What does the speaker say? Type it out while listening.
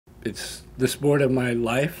it's the sport of my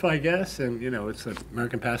life, I guess, and it's an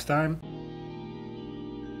American pastime.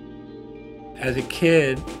 As a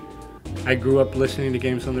kid, I grew up listening to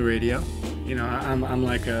games on the radio. I'm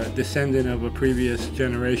like a descendant of a previous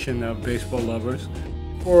generation of baseball lovers.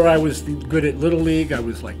 Before I was good at Little League, I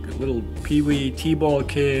was like a little pee-wee T-ball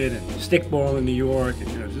kid and stickball in New York,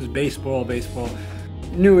 and just baseball.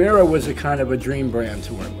 New Era was a kind of a dream brand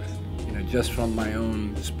to work with, just from my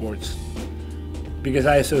own sports, because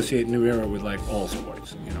I associate New Era with like all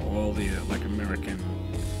sports, all the like American,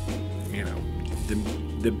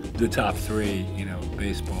 the top three,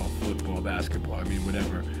 baseball, football, basketball,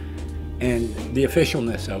 whatever. And the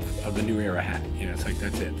officialness of the New Era hat, it's like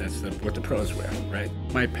that's it. That's what the pros wear, right?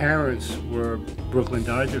 My parents were Brooklyn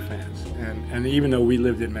Dodger fans, and even though we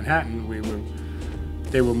lived in Manhattan,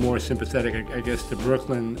 they were more sympathetic, I guess, to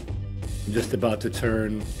Brooklyn. I'm just about to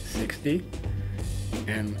turn 60,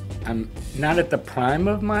 and I'm not at the prime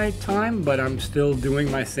of my time, but I'm still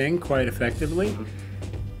doing my thing quite effectively.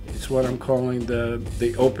 It's what I'm calling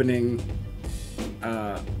the opening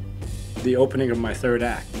of my third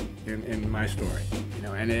act in my story,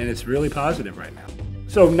 and it's really positive right now.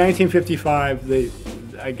 So 1955,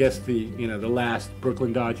 I guess the last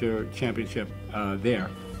Brooklyn Dodger championship there.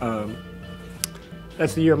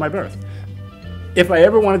 That's the year of my birth. If I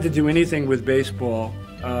ever wanted to do anything with baseball,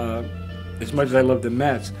 as much as I love the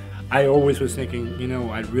Mets, I always was thinking,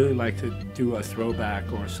 I'd really like to do a throwback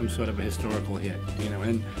or some sort of a historical hit,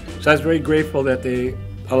 and so I was very grateful that they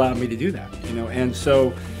allowed me to do that, and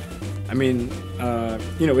so,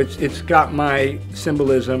 it's got my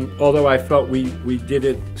symbolism, although I felt we did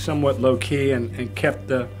it somewhat low-key and kept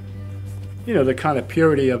the, the kind of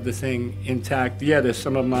purity of the thing intact. Yeah, there's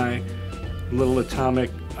some of my little atomic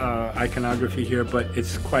iconography here, but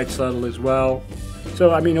it's quite subtle as well.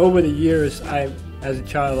 So, over the years, as a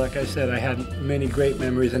child, like I said, I had many great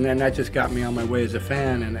memories, and then that just got me on my way as a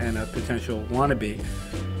fan and a potential wannabe.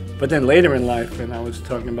 But then later in life, and I was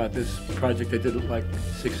talking about this project I did like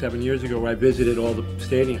 6-7 years ago, where I visited all the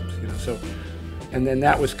stadiums, so, and then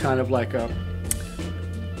that was kind of like a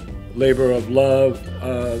labor of love,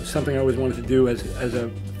 something I always wanted to do as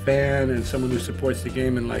a fan and someone who supports the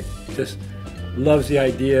game and like just loves the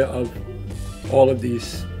idea of all of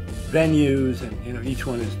these venues, and each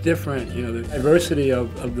one is different. The diversity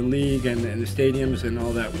of the league and the stadiums and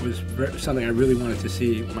all that was something I really wanted to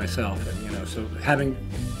see myself, and so having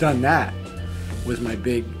done that was my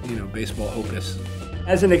big baseball opus.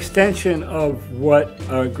 As an extension of what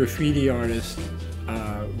a graffiti artist's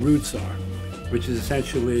roots are, which is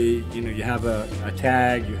essentially you have a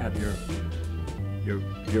tag, you have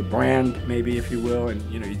your brand, maybe, if you will, and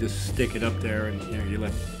you just stick it up there, and you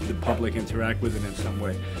let the public interact with it in some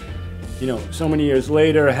way. So many years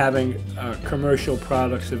later, having commercial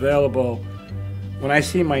products available, when I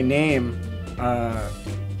see my name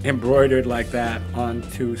embroidered like that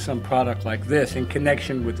onto some product like this in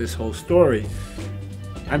connection with this whole story,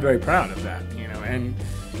 I'm very proud of that, and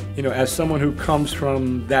as someone who comes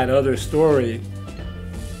from that other story,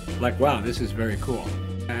 like, wow, this is very cool.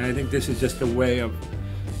 And I think this is just a way of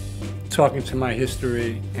talking to my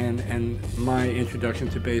history and my introduction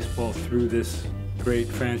to baseball through this great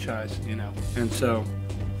franchise, and so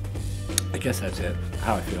I guess that's it,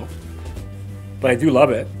 how I feel. But I do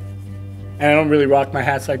love it, and I don't really rock my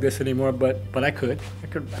hats like this anymore, but I could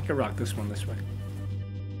rock this one this way.